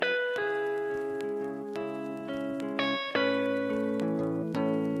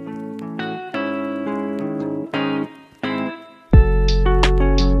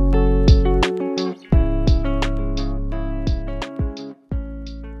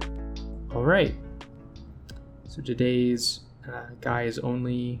All right. So today's guys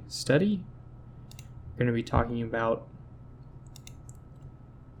only study, we're going to be talking about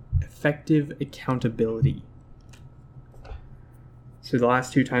effective accountability. So the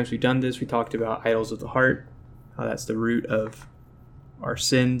last two times we've done this, we talked about idols of the heart, how that's the root of our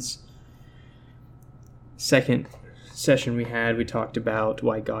sins. Second session we talked about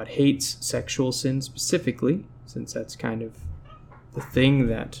why God hates sexual sin specifically, since that's kind of the thing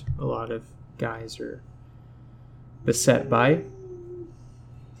that a lot of guys are beset by.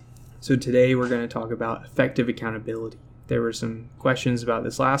 So today we're going to talk about effective accountability. There were some questions about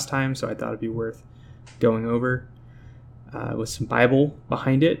this last time, so I thought it'd be worth going over with some Bible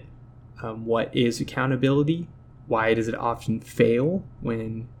behind it. What is accountability? Why does it often fail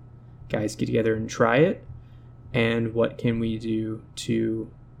when guys get together and try it? And what can we do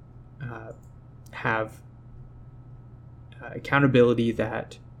to have accountability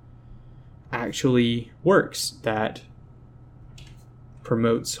that actually works, that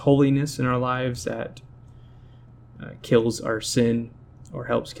promotes holiness in our lives, that kills our sin or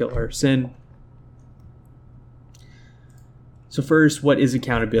helps kill our sin. So first, what is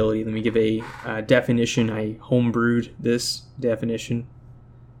accountability? Let me give a definition. I homebrewed this definition.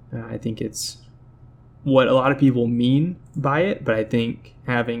 I think it's what a lot of people mean by it, but I think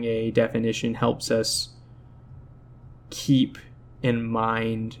having a definition helps us keep in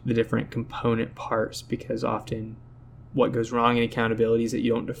mind the different component parts, because often what goes wrong in accountability is that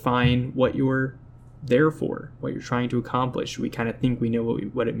you don't define what you're there for, what you're trying to accomplish. We kind of think we know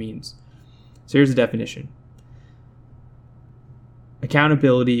what it means. So here's the definition.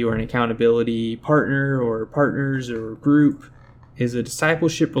 Accountability, or an accountability partner or partners or group, is a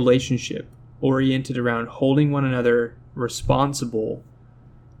discipleship relationship oriented around holding one another responsible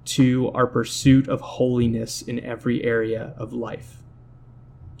to our pursuit of holiness in every area of life.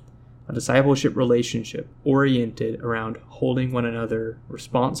 A discipleship relationship oriented around holding one another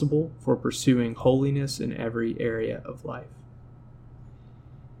responsible for pursuing holiness in every area of life.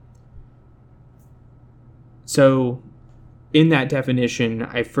 So, in that definition,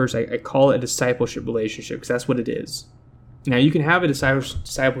 I call it a discipleship relationship because that's what it is. Now, you can have a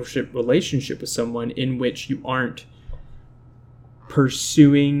discipleship relationship with someone in which you aren't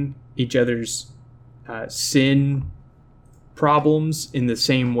pursuing each other's sin problems in the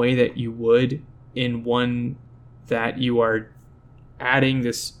same way that you would in one that you are adding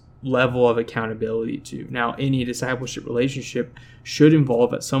this level of accountability to. Now, any discipleship relationship should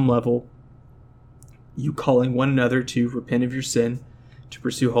involve at some level you calling one another to repent of your sin, to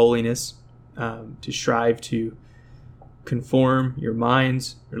pursue holiness, to strive to conform your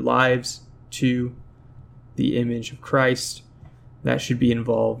minds, your lives to the image of Christ. That should be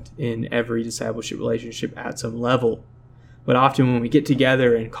involved in every discipleship relationship at some level. But often when we get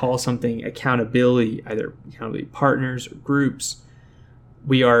together and call something accountability, either accountability partners or groups,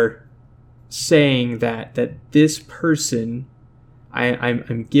 we are saying that this person,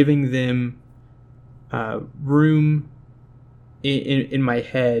 I'm giving them room in my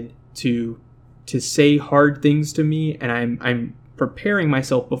head to say hard things to me, and I'm preparing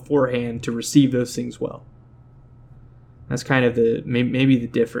myself beforehand to receive those things well. That's kind of maybe the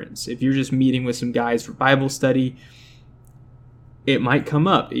difference. If you're just meeting with some guys for Bible study, it might come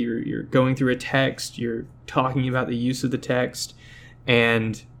up. You're going through a text, you're talking about the use of the text,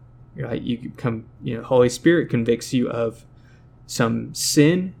 and you're like, Holy Spirit convicts you of some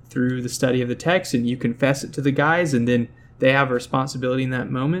sin through the study of the text, and you confess it to the guys, and then they have a responsibility in that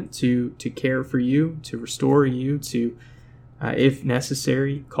moment to care for you, to restore you, to, if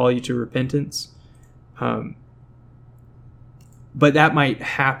necessary, call you to repentance. But that might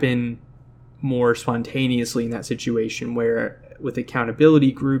happen more spontaneously in that situation, where with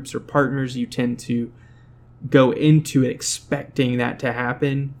accountability groups or partners, you tend to go into it expecting that to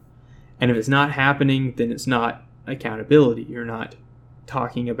happen. And if it's not happening, then it's not accountability. You're not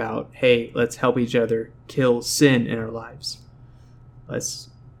talking about, hey, let's help each other kill sin in our lives. Let's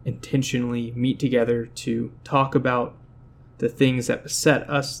intentionally meet together to talk about the things that beset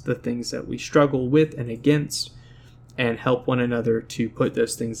us, the things that we struggle with and against, and help one another to put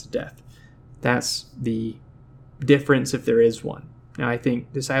those things to death. That's the difference, if there is one. Now, I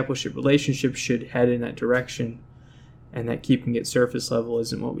think discipleship relationships should head in that direction, and that keeping it surface level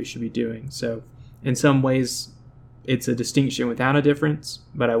isn't what we should be doing. So in some ways, it's a distinction without a difference,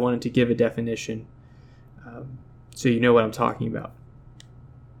 but I wanted to give a definition so you know what I'm talking about.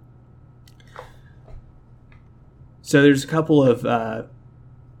 So there's a couple of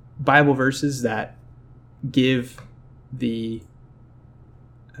Bible verses that give the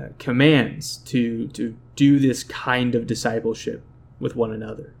commands to do this kind of discipleship with one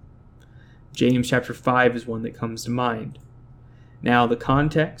another. James chapter 5 is one that comes to mind. Now, the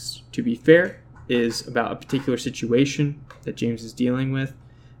context, to be fair, is about a particular situation that James is dealing with.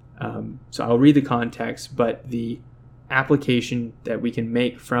 So I'll read the context, but the application that we can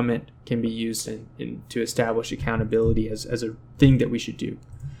make from it can be used to establish accountability as a thing that we should do.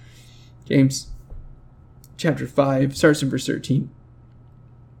 James chapter 5 starts in verse 13.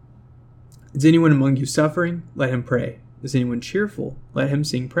 Is anyone among you suffering? Let him pray. Is anyone cheerful? Let him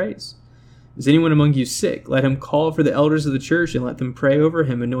sing praise. Is anyone among you sick? Let him call for the elders of the church and let them pray over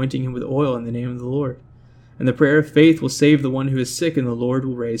him, anointing him with oil in the name of the Lord. And the prayer of faith will save the one who is sick, and the Lord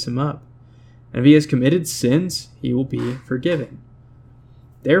will raise him up. And if he has committed sins, he will be forgiven.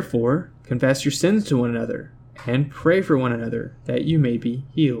 Therefore, confess your sins to one another, and pray for one another, that you may be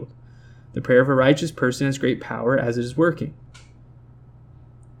healed. The prayer of a righteous person has great power as it is working.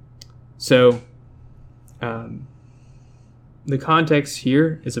 So, the context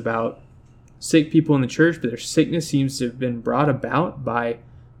here is about sick people in the church, but their sickness seems to have been brought about by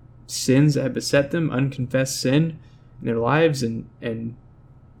sins that have beset them, unconfessed sin in their lives. And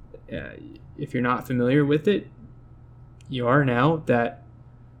if you're not familiar with it, you are now, that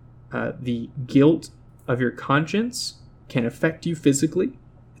the guilt of your conscience can affect you physically.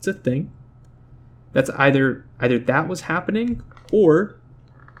 It's a thing. That's either that was happening, or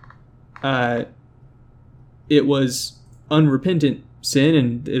it was unrepentant sin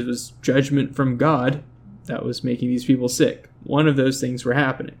and it was judgment from God that was making these people sick. One of those things were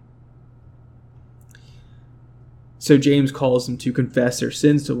happening. So James calls them to confess their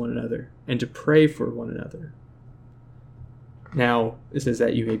sins to one another and to pray for one another. Now, it says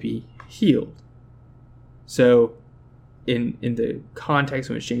that you may be healed. So in the context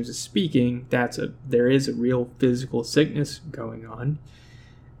in which James is speaking, there is a real physical sickness going on.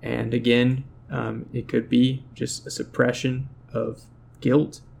 And again, it could be just a suppression of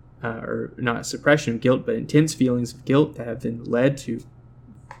guilt, or not suppression of guilt, but intense feelings of guilt that have been led to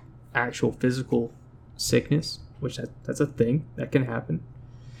actual physical sickness, which that's a thing that can happen.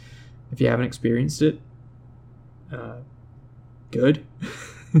 If you haven't experienced it, good.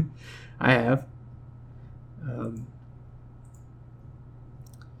 I have.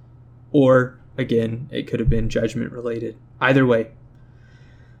 Or, again, it could have been judgment related. Either way,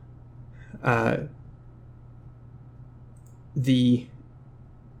 the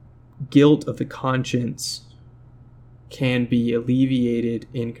guilt of the conscience can be alleviated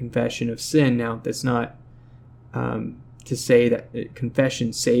in confession of sin. Now, that's not to say that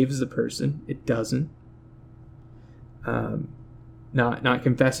confession saves the person. It doesn't. Not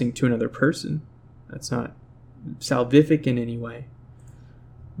confessing to another person. That's not salvific in any way.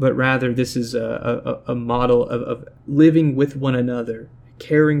 But rather, this is a model of living with one another,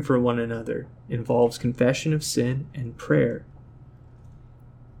 caring for one another. Involves confession of sin and prayer.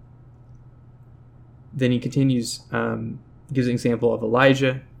 Then he continues, gives an example of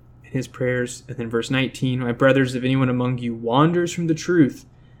Elijah and his prayers. And then verse 19, my brothers, if anyone among you wanders from the truth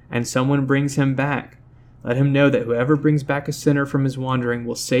and someone brings him back, let him know that whoever brings back a sinner from his wandering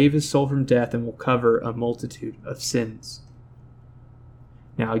will save his soul from death and will cover a multitude of sins.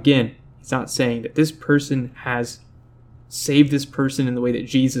 Now again, he's not saying that this person has saved this person in the way that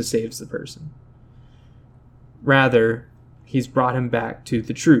Jesus saves the person. Rather, he's brought him back to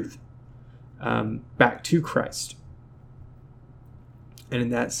the truth, back to Christ. And in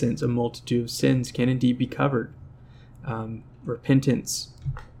that sense, a multitude of sins can indeed be covered. Repentance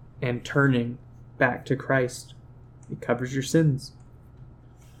and turning back to Christ, it covers your sins.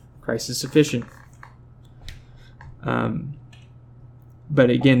 Christ is sufficient. But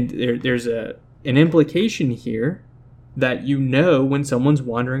again, there's an implication here that you know when someone's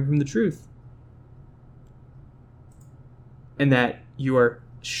wandering from the truth. And that you are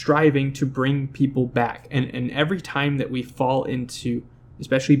striving to bring people back. And every time that we fall into,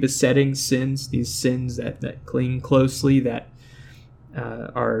 especially besetting sins, these sins that cling closely, that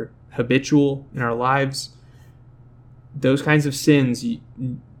are habitual in our lives, those kinds of sins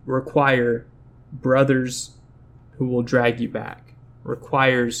require brothers who will drag you back,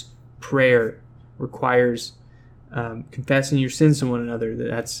 requires prayer, requires confessing your sins to one another.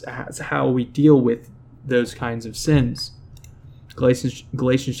 That's how we deal with those kinds of sins.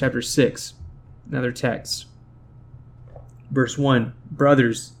 Galatians chapter 6, another text. Verse 1,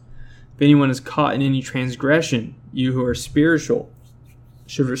 brothers, if anyone is caught in any transgression, you who are spiritual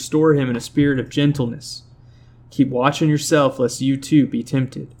should restore him in a spirit of gentleness. Keep watch on yourself, lest you too be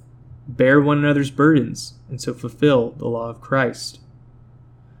tempted. Bear one another's burdens, and so fulfill the law of Christ.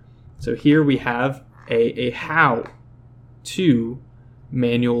 So here we have a how-to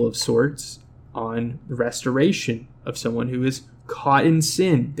manual of sorts on the restoration of someone who is caught in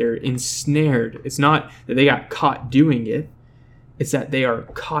sin. They're ensnared. It's not that they got caught doing it. It's that they are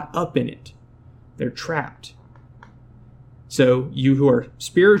caught up in it. They're trapped. So you who are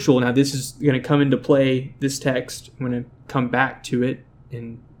spiritual, now this is going to come into play, this text, I'm going to come back to it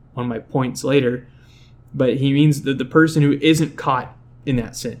in one of my points later, but he means that the person who isn't caught in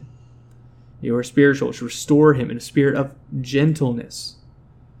that sin. You are spiritual, to restore him in a spirit of gentleness.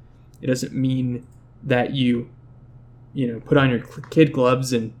 It doesn't mean that you put on your kid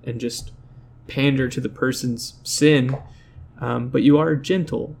gloves and just pander to the person's sin, but you are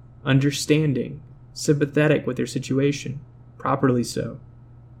gentle, understanding, sympathetic with their situation, properly so.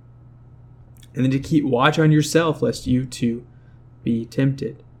 And then to keep watch on yourself, lest you too be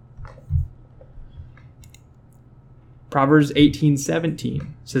tempted. Proverbs 18:17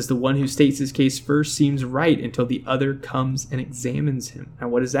 says, the one who states his case first seems right until the other comes and examines him. Now,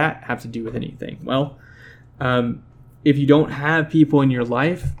 what does that have to do with anything? Well, if you don't have people in your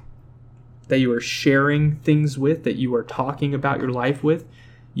life that you are sharing things with, that you are talking about your life with,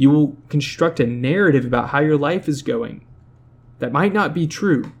 you will construct a narrative about how your life is going that might not be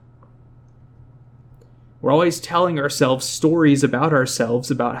true. We're always telling ourselves stories about ourselves,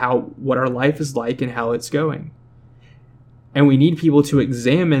 about what our life is like and how it's going. And we need people to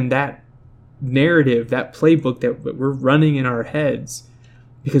examine that narrative, that playbook that we're running in our heads,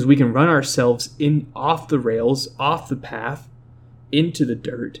 because we can run ourselves off the rails, off the path, into the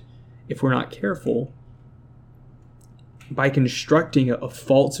dirt, if we're not careful, by constructing a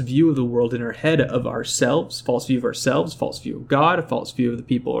false view of the world in our head of ourselves, false view of God, a false view of the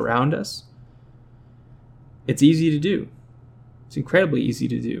people around us. It's easy to do. It's incredibly easy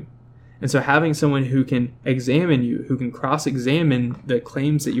to do. And so having someone who can examine you, who can cross-examine the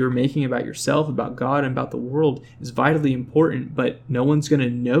claims that you're making about yourself, about God, and about the world is vitally important, but no one's going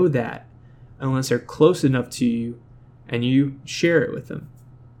to know that unless they're close enough to you and you share it with them.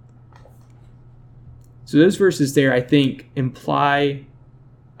 So those verses there, I think, imply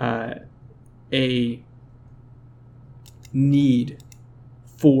a need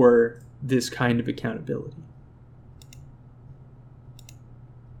for this kind of accountability.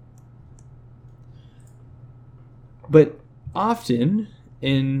 But often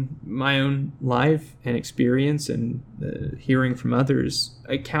in my own life and experience and hearing from others,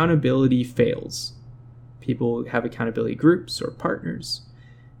 accountability fails. People have accountability groups or partners,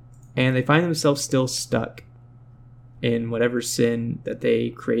 and they find themselves still stuck in whatever sin that they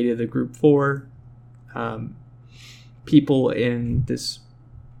created the group for. People in this,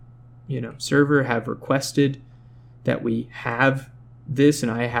 server have requested that we have this,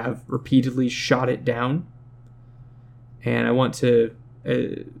 and I have repeatedly shot it down. And I want to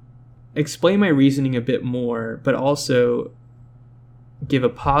explain my reasoning a bit more, but also give a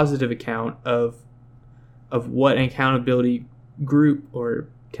positive account of what an accountability group or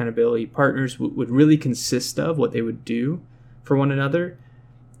accountability partners would really consist of, what they would do for one another,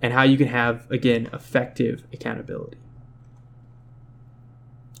 and how you can have, again, effective accountability.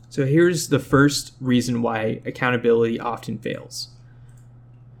 So here's the first reason why accountability often fails.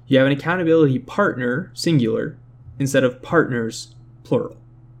 You have an accountability partner, singular, instead of partners, plural.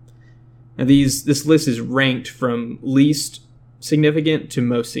 Now this list is ranked from least significant to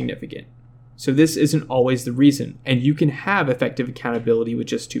most significant. So this isn't always the reason, and you can have effective accountability with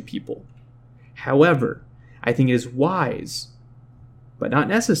just two people. However, I think it is wise, but not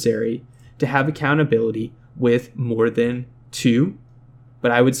necessary, to have accountability with more than two,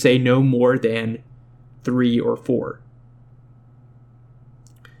 but I would say no more than 3 or 4.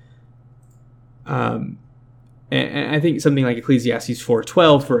 And I think something like Ecclesiastes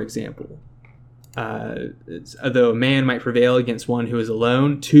 4:12, for example, though a man might prevail against one who is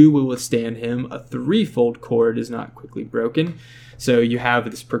alone, 2 will withstand him. A threefold cord is not quickly broken. So you have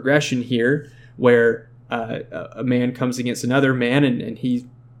this progression here where a man comes against another man and he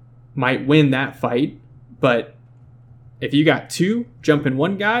might win that fight. But if you got 2 jumping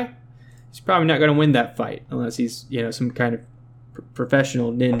one guy, he's probably not going to win that fight unless he's some kind of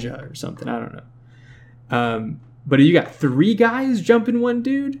professional ninja or something. I don't know. But if you got 3 guys jumping one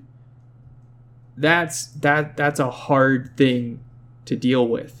dude, that's a hard thing to deal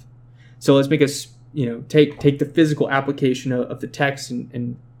with. So let's make take the physical application of the text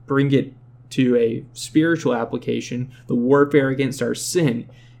and bring it to a spiritual application, the warfare against our sin.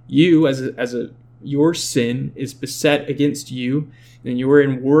 You your sin is beset against you, and you are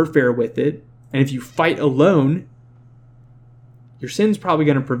in warfare with it. And if you fight alone, your sin's probably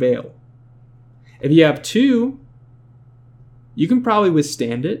going to prevail. If you have 2, you can probably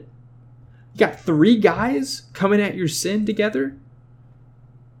withstand it. You got 3 guys coming at your sin together,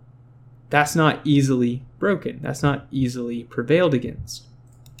 that's not easily broken. That's not easily prevailed against.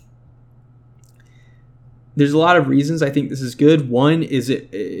 There's a lot of reasons I think this is good. One is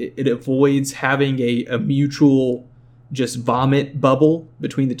it avoids having a mutual just vomit bubble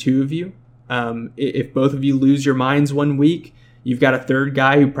between the two of you. If both of you lose your minds one week, you've got a third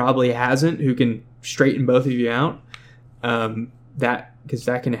guy who probably hasn't, who can straighten both of you out. Because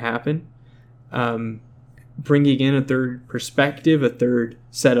that can happen. Bringing in a third perspective, a third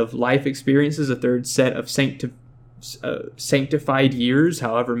set of life experiences, a third set of sanctified years,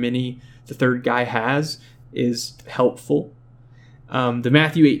 however many the third guy has, is helpful. The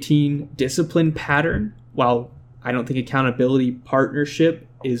Matthew 18 discipline pattern, while I don't think accountability partnership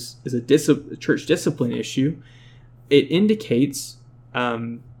is a church discipline issue, it indicates,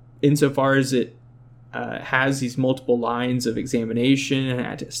 insofar as it has these multiple lines of examination and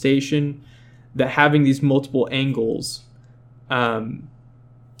attestation, that having these multiple angles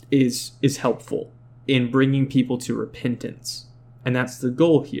is helpful in bringing people to repentance. And that's the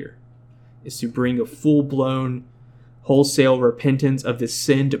goal here, is to bring a full-blown, wholesale repentance of this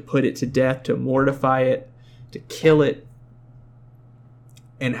sin, to put it to death, to mortify it, to kill it,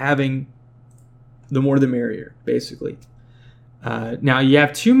 and having the more the merrier, basically. Now, you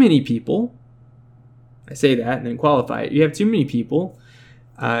have too many people, I say that and then qualify it, you have too many people,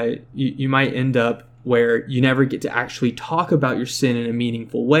 you might end up where you never get to actually talk about your sin in a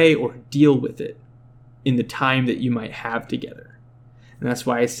meaningful way or deal with it in the time that you might have together. And that's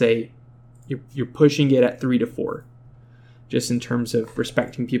why I say you're pushing it at 3 to 4, just in terms of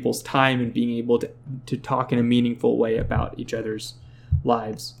respecting people's time and being able to talk in a meaningful way about each other's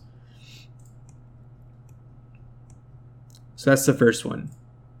lives. So that's the first one,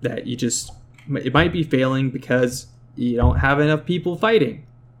 that it might be failing because you don't have enough people fighting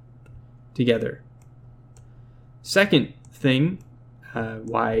together. Second thing,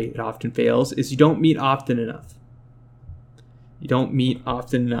 why it often fails, is you don't meet often enough. You don't meet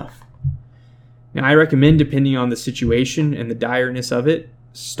often enough. Now, I recommend, depending on the situation and the direness of it,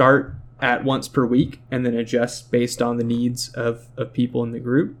 start at once per week and then adjust based on the needs of people in the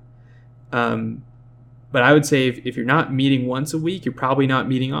group. But I would say if you're not meeting once a week, you're probably not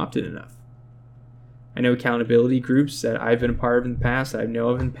meeting often enough. I know accountability groups that I've been a part of in the past, that I know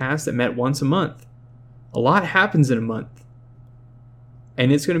of in the past, that met once a month. A lot happens in a month.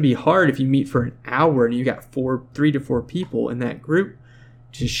 And it's going to be hard if you meet for an hour and you got 3 to 4 people in that group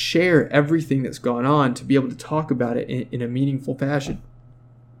to share everything that's gone on, to be able to talk about it in a meaningful fashion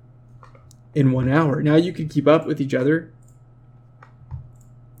in 1 hour. Now, you can keep up with each other.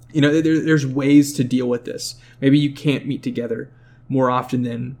 There's ways to deal with this. Maybe you can't meet together more often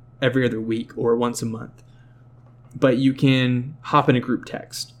than every other week or once a month, but you can hop in a group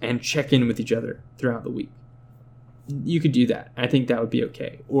text and check in with each other throughout the week. You could do that. I think that would be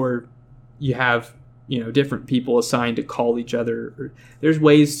okay. Or you have, different people assigned to call each other. There's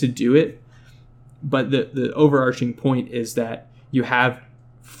ways to do it, but the overarching point is that you have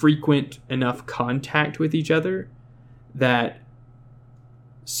frequent enough contact with each other that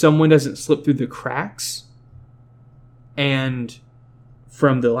someone doesn't slip through the cracks, and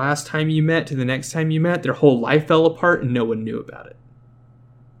from the last time you met to the next time you met, their whole life fell apart and no one knew about it.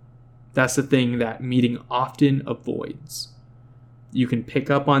 That's the thing that meeting often avoids. You can pick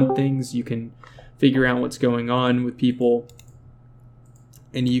up on things, you can figure out what's going on with people,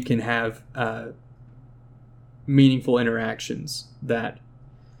 and you can have meaningful interactions that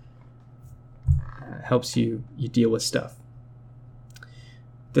helps you deal with stuff.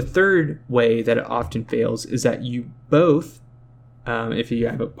 The third way that it often fails is that you both, if you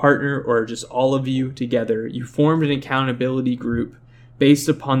have a partner or just all of you together, you formed an accountability group based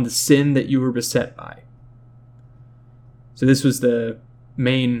upon the sin that you were beset by. So this was the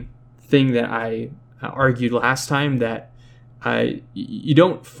main thing that I argued last time, that you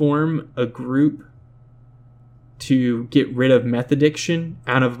don't form a group to get rid of meth addiction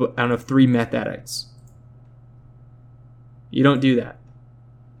out of 3 meth addicts. You don't do that.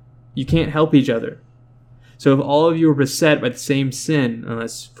 You can't help each other. So if all of you are beset by the same sin,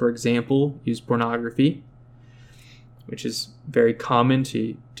 unless, for example, use pornography, which is very common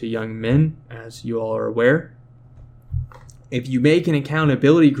to young men, as you all are aware, if you make an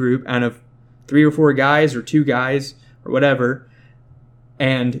accountability group out of 3 or 4 guys or 2 guys or whatever,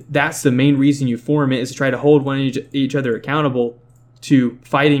 and that's the main reason you form it, is to try to hold each other accountable to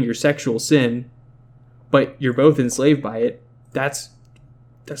fighting your sexual sin, but you're both enslaved by it, that's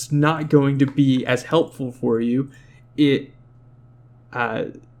not going to be as helpful for you. If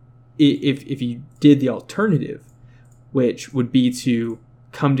you did the alternative, which would be to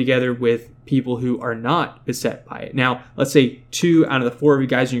come together with people who are not beset by it. Now, let's say 2 out of the 4 of you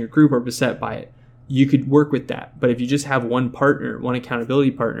guys in your group are beset by it. You could work with that. But if you just have one partner, one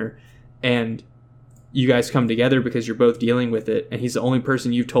accountability partner, and you guys come together because you're both dealing with it, and he's the only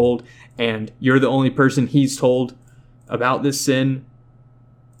person you've told, and you're the only person he's told about this sin,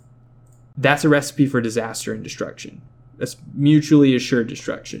 that's a recipe for disaster and destruction. That's mutually assured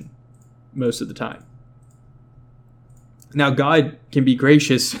destruction most of the time. Now, God can be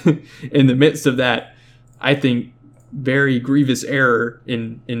gracious in the midst of that, I think, very grievous error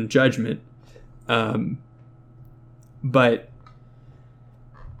in judgment. But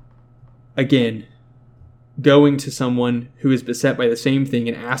again, going to someone who is beset by the same thing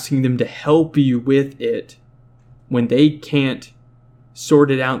and asking them to help you with it when they can't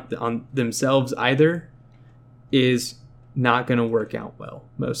sort it out on themselves either is not going to work out well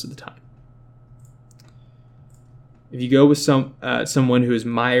most of the time. If you go with someone who is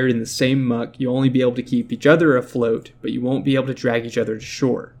mired in the same muck, you'll only be able to keep each other afloat, but you won't be able to drag each other to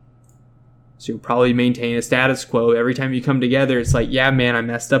shore. So you'll probably maintain a status quo. Every time you come together, it's like, yeah, man, I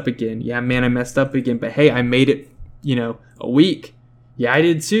messed up again. Yeah, man, I messed up again. But hey, I made it, a week. Yeah, I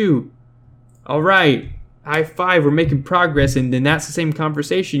did too. All right. High five. We're making progress. And then that's the same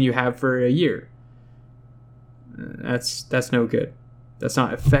conversation you have for a year. That's no good. That's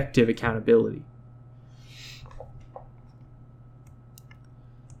not effective accountability.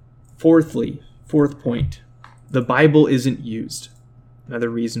 Fourth point, the Bible isn't used. Another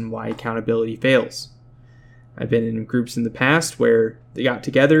reason why accountability fails. I've been in groups in the past where they got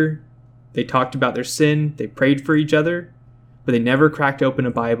together, they talked about their sin, they prayed for each other, but they never cracked open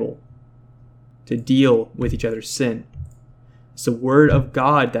a Bible to deal with each other's sin. It's the Word of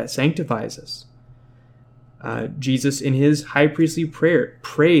God that sanctifies us. Jesus, in his high priestly prayer,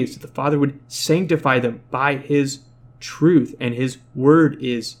 prays that the Father would sanctify them by his truth, and his Word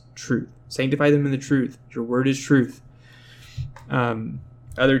is truth. Sanctify them in the truth. Your Word is truth.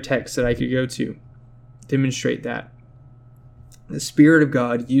 Other texts that I could go to demonstrate that. The Spirit of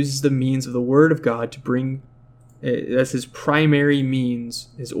God uses the means of the Word of God to bring, that's his primary means,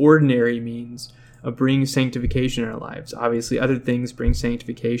 his ordinary means of bringing sanctification in our lives. Obviously, other things bring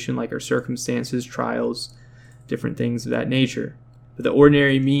sanctification, like our circumstances, trials, different things of that nature. But the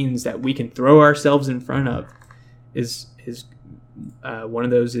ordinary means that we can throw ourselves in front of is one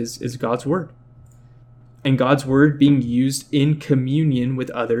of those is God's Word. And God's Word being used in communion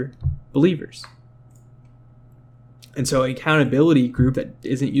with other believers. And so an accountability group that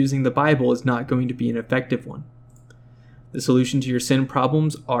isn't using the Bible is not going to be an effective one. The solution to your sin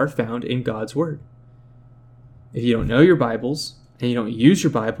problems are found in God's Word. If you don't know your Bibles and you don't use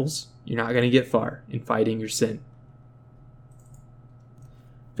your Bibles, you're not going to get far in fighting your sin.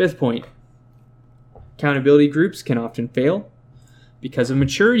 Fifth point, accountability groups can often fail because of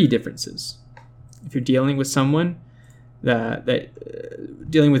maturity differences. If you're dealing with someone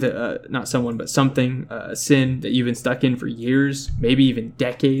dealing with something, a sin that you've been stuck in for years, maybe even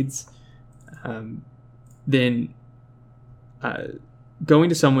decades, then going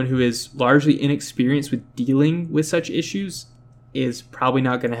to someone who is largely inexperienced with dealing with such issues is probably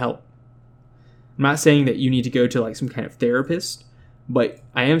not going to help. I'm not saying that you need to go to like some kind of therapist, but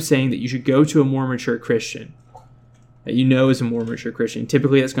I am saying that you should go to a more mature Christian that you know is a more mature Christian.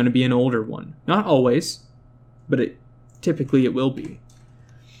 Typically, that's going to be an older one. Not always, but typically it will be.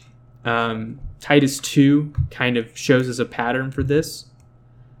 Titus 2 kind of shows us a pattern for this.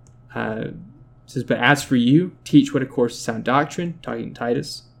 It says, but as for you, teach what accords to sound doctrine,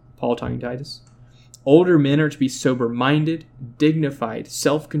 Paul talking to Titus. Older men are to be sober-minded, dignified,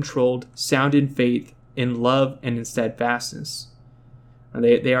 self-controlled, sound in faith, in love, and in steadfastness. And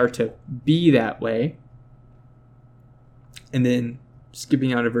they are to be that way. And then,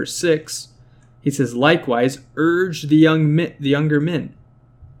 skipping on to verse 6, he says, likewise, urge the younger men.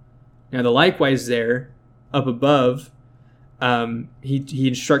 Now, the likewise there, up above, he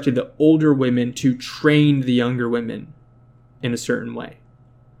instructed the older women to train the younger women in a certain way.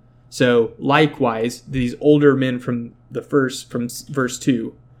 So, likewise, these older men from verse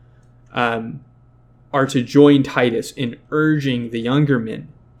 2 are to join Titus in urging the younger men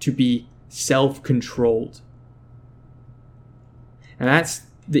to be self-controlled. And that's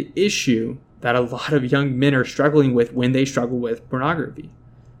the issue that a lot of young men are struggling with when they struggle with pornography,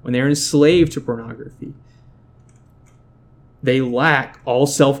 when they're enslaved to pornography. They lack all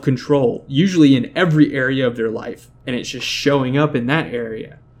self-control, usually in every area of their life, and it's just showing up in that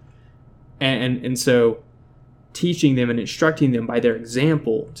area. And so teaching them and instructing them by their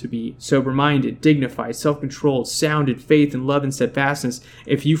example to be sober-minded, dignified, self-controlled, sound in faith and love and steadfastness.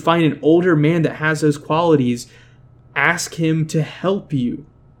 If you find an older man that has those qualities, Ask him to help you.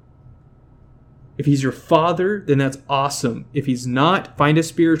 If he's your father, then that's awesome. If he's not, find a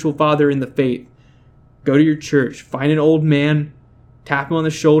spiritual father in the faith. Go to your church. Find an old man. Tap him on the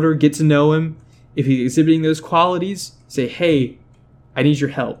shoulder. Get to know him. If he's exhibiting those qualities, say, hey, I need your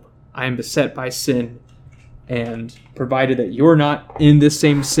help. I am beset by sin. And provided that you're not in this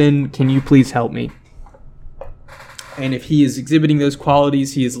same sin, can you please help me? And if he is exhibiting those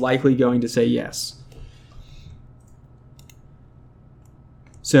qualities, he is likely going to say yes.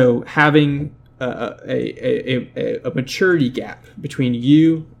 So having a maturity gap between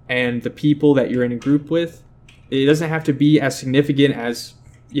you and the people that you're in a group with, it doesn't have to be as significant as,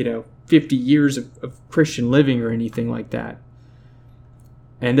 50 years of Christian living or anything like that.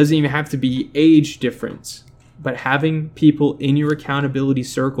 And it doesn't even have to be age difference. But having people in your accountability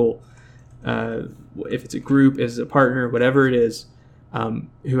circle, if it's a group, as a partner, whatever it is,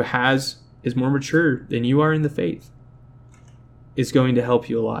 who is more mature than you are in the faith, is going to help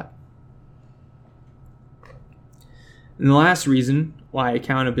you a lot. And the last reason why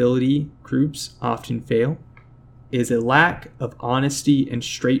accountability groups often fail is a lack of honesty and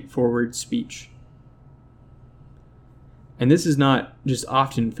straightforward speech. And this is not just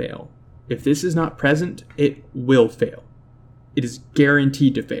often fail. If this is not present, it will fail. It is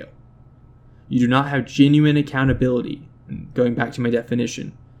guaranteed to fail. You do not have genuine accountability. And going back to my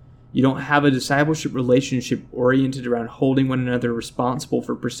definition, you don't have a discipleship relationship oriented around holding one another responsible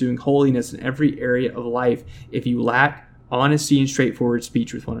for pursuing holiness in every area of life if you lack honesty and straightforward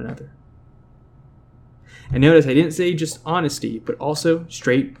speech with one another. And notice I didn't say just honesty, but also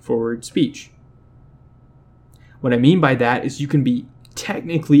straightforward speech. What I mean by that is you can be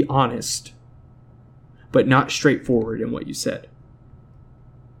technically honest, but not straightforward in what you said.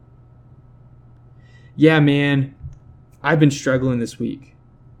 Yeah, man, I've been struggling this week.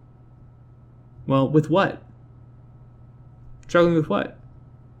 Well, with what? Struggling with what?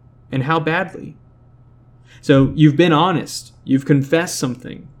 And how badly? So you've been honest. You've confessed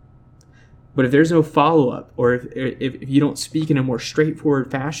something. But if there's no follow-up, or if you don't speak in a more straightforward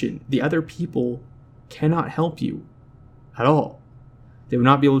fashion, the other people cannot help you at all. They will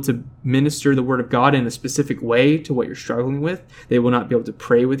not be able to minister the word of God in a specific way to what you're struggling with. They will not be able to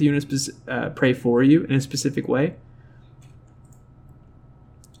pray with you pray for you in a specific way.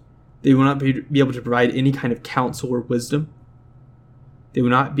 They will not be able to provide any kind of counsel or wisdom. They will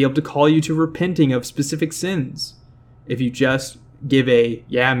not be able to call you to repenting of specific sins if you just give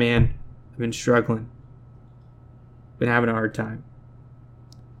yeah, man, I've been struggling, been having a hard time,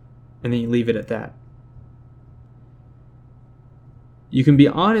 and then you leave it at that. You can be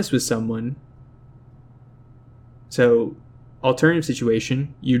honest with someone. So, alternative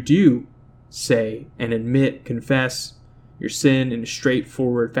situation, you do say and admit, confess your sin in a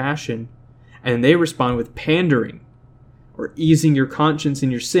straightforward fashion, and they respond with pandering or easing your conscience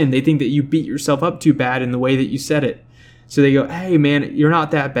in your sin. They think that you beat yourself up too bad in the way that you said it. So they go, hey man, you're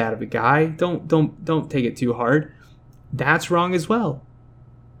not that bad of a guy. Don't take it too hard. That's wrong as well.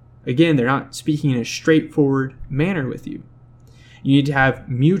 Again, they're not speaking in a straightforward manner with you. You need to have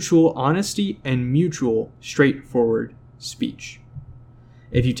mutual honesty and mutual straightforward speech.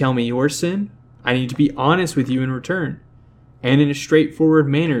 If you tell me your sin, I need to be honest with you in return, and in a straightforward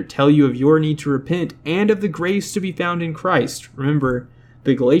manner tell you of your need to repent and of the grace to be found in Christ. Remember,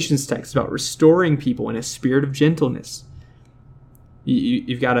 the Galatians text is about restoring people in a spirit of gentleness.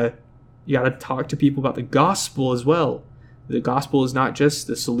 You've got to talk to people about the gospel as well. The gospel is not just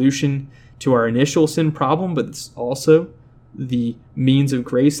the solution to our initial sin problem, but it's also the means of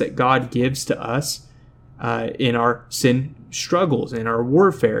grace that God gives to us in our sin struggles, in our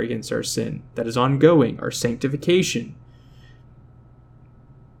warfare against our sin that is ongoing, our sanctification.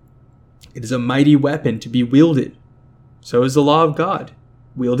 It is a mighty weapon to be wielded. So is the law of God,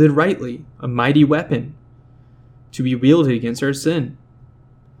 wielded rightly, a mighty weapon to be wielded against our sin.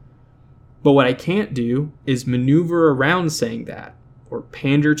 But what I can't do is maneuver around saying that, or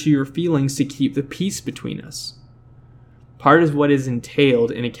pander to your feelings to keep the peace between us. Part of what is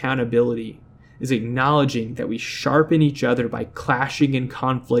entailed in accountability is acknowledging that we sharpen each other by clashing in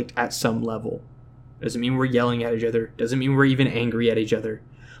conflict at some level. Doesn't mean we're yelling at each other. Doesn't mean we're even angry at each other.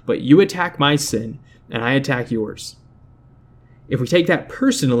 But you attack my sin, and I attack yours. If we take that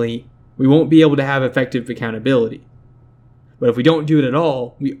personally, we won't be able to have effective accountability. But if we don't do it at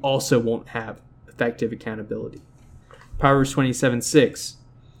all, we also won't have effective accountability. Proverbs 27:6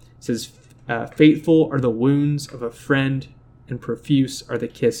 says, faithful are the wounds of a friend, and profuse are the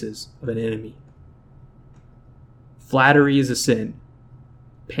kisses of an enemy. Flattery is a sin.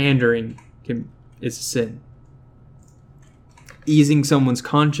 Pandering is a sin. Easing someone's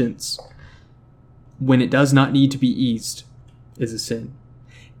conscience when it does not need to be eased is a sin.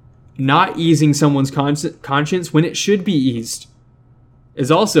 Not easing someone's conscience when it should be eased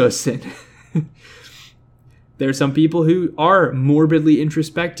is also a sin. There are some people who are morbidly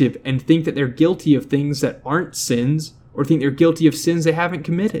introspective and think that they're guilty of things that aren't sins, or think they're guilty of sins they haven't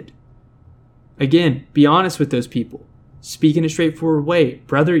committed. Again, be honest with those people. Speak in a straightforward way.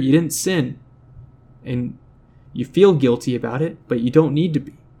 Brother, you didn't sin. And you feel guilty about it, but you don't need to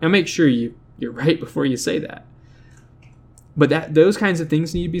be. Now make sure you're right before you say that. But those kinds of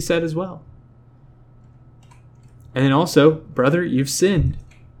things need to be said as well. And then also, brother, you've sinned.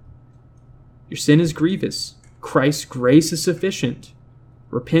 Your sin is grievous. Christ's grace is sufficient.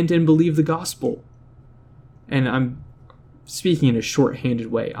 Repent and believe the gospel. And I'm speaking in a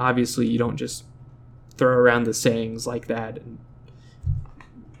short-handed way. Obviously, you don't just throw around the sayings like that. And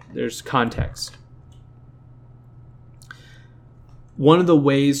there's context. One of the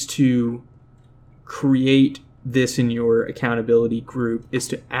ways to create this in your accountability group is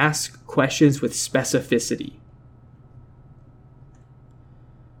to ask questions with specificity.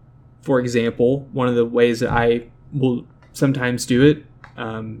 For example, one of the ways that I will sometimes do it,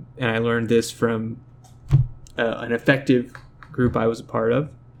 and I learned this from an effective group I was a part of,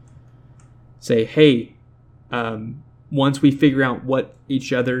 say, hey, once we figure out what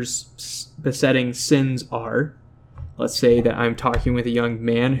each other's besetting sins are, let's say that I'm talking with a young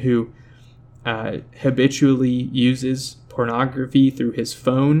man who habitually uses pornography through his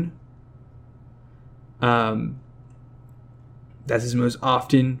phone. That's his most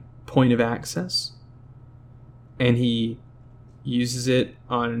often point of access. And he uses it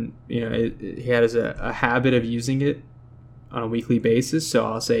on, he has a habit of using it on a weekly basis. So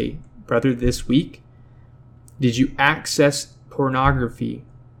I'll say, brother, this week, did you access pornography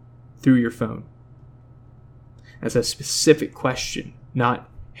through your phone? That's a specific question, not,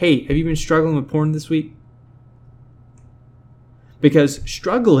 hey, have you been struggling with porn this week? Because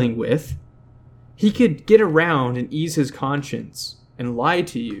struggling with, he could get around and ease his conscience and lie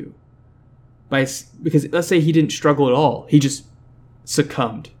to you because let's say he didn't struggle at all. He just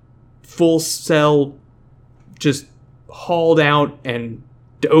succumbed. Full cell, just hauled out and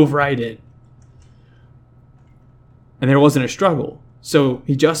dove right in. And there wasn't a struggle. So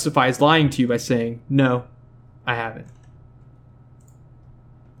he justifies lying to you by saying, no, I haven't.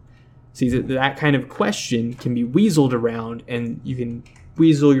 See, that kind of question can be weaseled around, and you can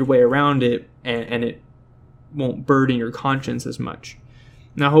weasel your way around it, and it won't burden your conscience as much.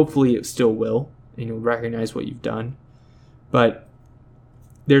 Now, hopefully it still will, and you'll recognize what you've done. But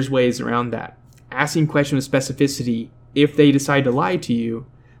there's ways around that. Asking questions with specificity, if they decide to lie to you,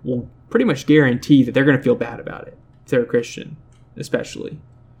 will pretty much guarantee that they're going to feel bad about it, if they're a Christian, especially.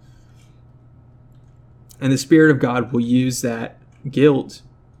 And the Spirit of God will use that guilt,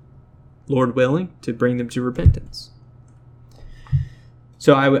 Lord willing, to bring them to repentance.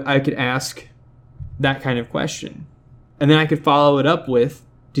 So I could ask that kind of question. And then I could follow it up with,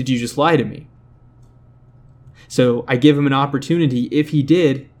 did you just lie to me? So I give him an opportunity, if he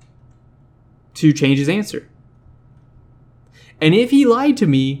did, to change his answer. And if he lied to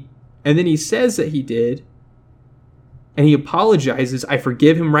me, and then he says that he did, and he apologizes, I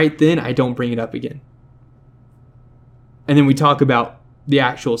forgive him right then, I don't bring it up again. And then we talk about the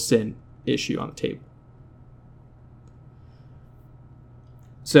actual sin issue on the table.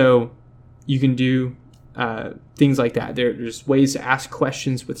 So you can do things like that. There's ways to ask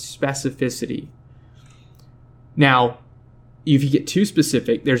questions with specificity. Now, if you get too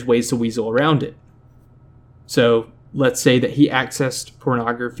specific, there's ways to weasel around it. So let's say that he accessed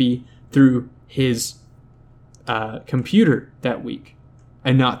pornography through his computer that week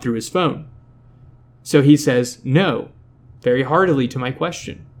and not through his phone. So he says no very heartily to my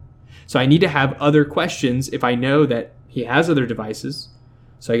question. So I need to have other questions if I know that he has other devices.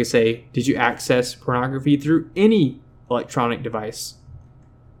 So I could say, did you access pornography through any electronic device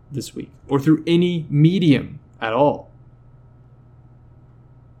this week? Or through any medium at all?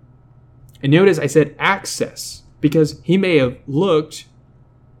 And notice I said access, because he may have looked,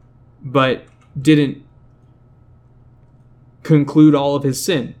 but didn't conclude all of his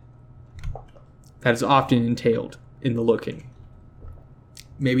sin. That is often entailed in the looking.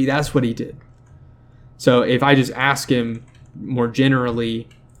 Maybe that's what he did. So if I just ask him more generally,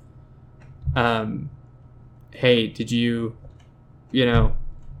 hey, did you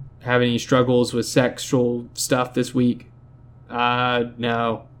have any struggles with sexual stuff this week?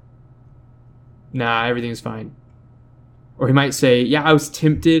 No. Nah, everything's fine. Or he might say, yeah, I was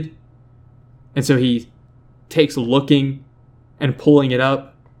tempted. And so he takes looking and pulling it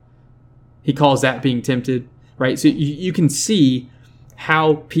up. He calls that being tempted, right? So you can see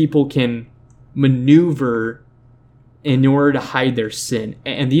how people can maneuver in order to hide their sin.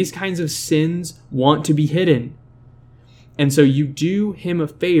 And these kinds of sins want to be hidden. And so you do him a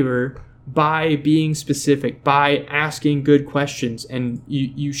favor by being specific, by asking good questions, and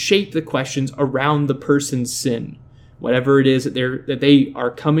you shape the questions around the person's sin. Whatever it is that they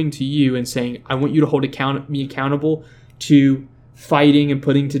are coming to you and saying, I want you to hold me accountable to fighting and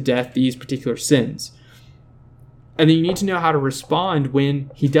putting to death these particular sins. And then you need to know how to respond when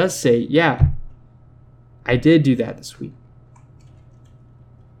he does say, yeah, I did do that this week.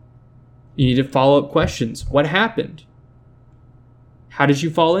 You need to follow up questions. What happened? How did you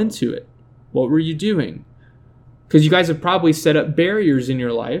fall into it? What were you doing? Because you guys have probably set up barriers in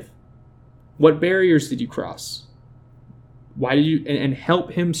your life. What barriers did you cross? Why did you? And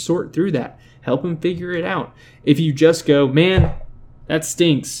help him sort through that. Help him figure it out. If you just go, man, that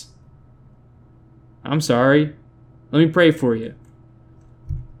stinks. I'm sorry. Let me pray for you.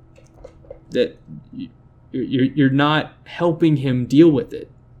 That you're not helping him deal with it.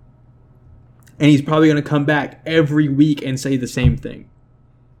 And he's probably going to come back every week and say the same thing.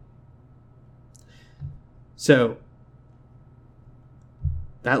 So,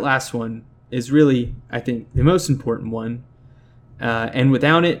 that last one is really, I think, the most important one. And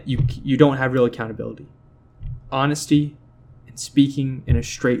without it, you don't have real accountability. Honesty and speaking in a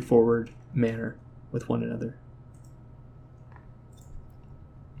straightforward manner with one another.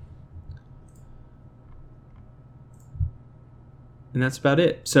 And that's about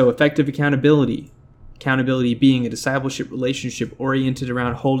it. So effective accountability. Accountability being a discipleship relationship oriented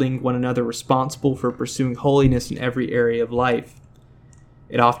around holding one another responsible for pursuing holiness in every area of life.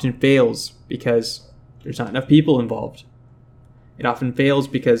 It often fails because there's not enough people involved. It often fails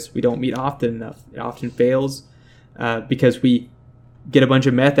because we don't meet often enough. It often fails because we get a bunch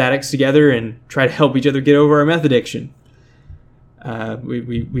of meth addicts together and try to help each other get over our meth addiction.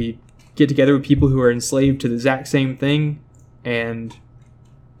 We get together with people who are enslaved to the exact same thing, and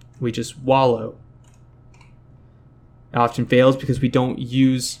we just wallow. It often fails because we don't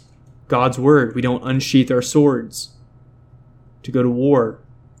use God's word. We don't unsheath our swords to go to war.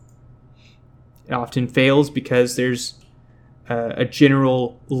 It often fails because there's a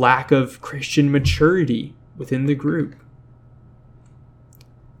general lack of Christian maturity within the group.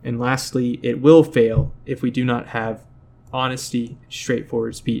 And lastly, it will fail if we do not have honesty,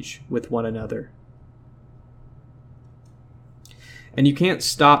 straightforward speech with one another. And you can't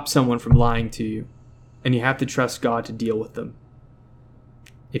stop someone from lying to you, and you have to trust God to deal with them.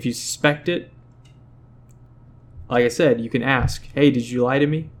 If you suspect it, like I said, you can ask, hey, did you lie to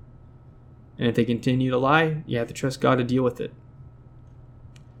me? And if they continue to lie, you have to trust God to deal with it.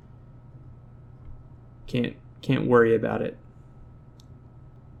 Can't worry about it.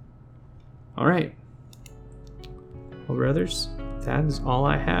 All right. Well, brothers, that is all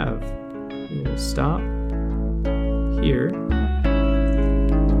I have. We will stop here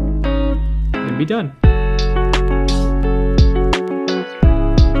and be done.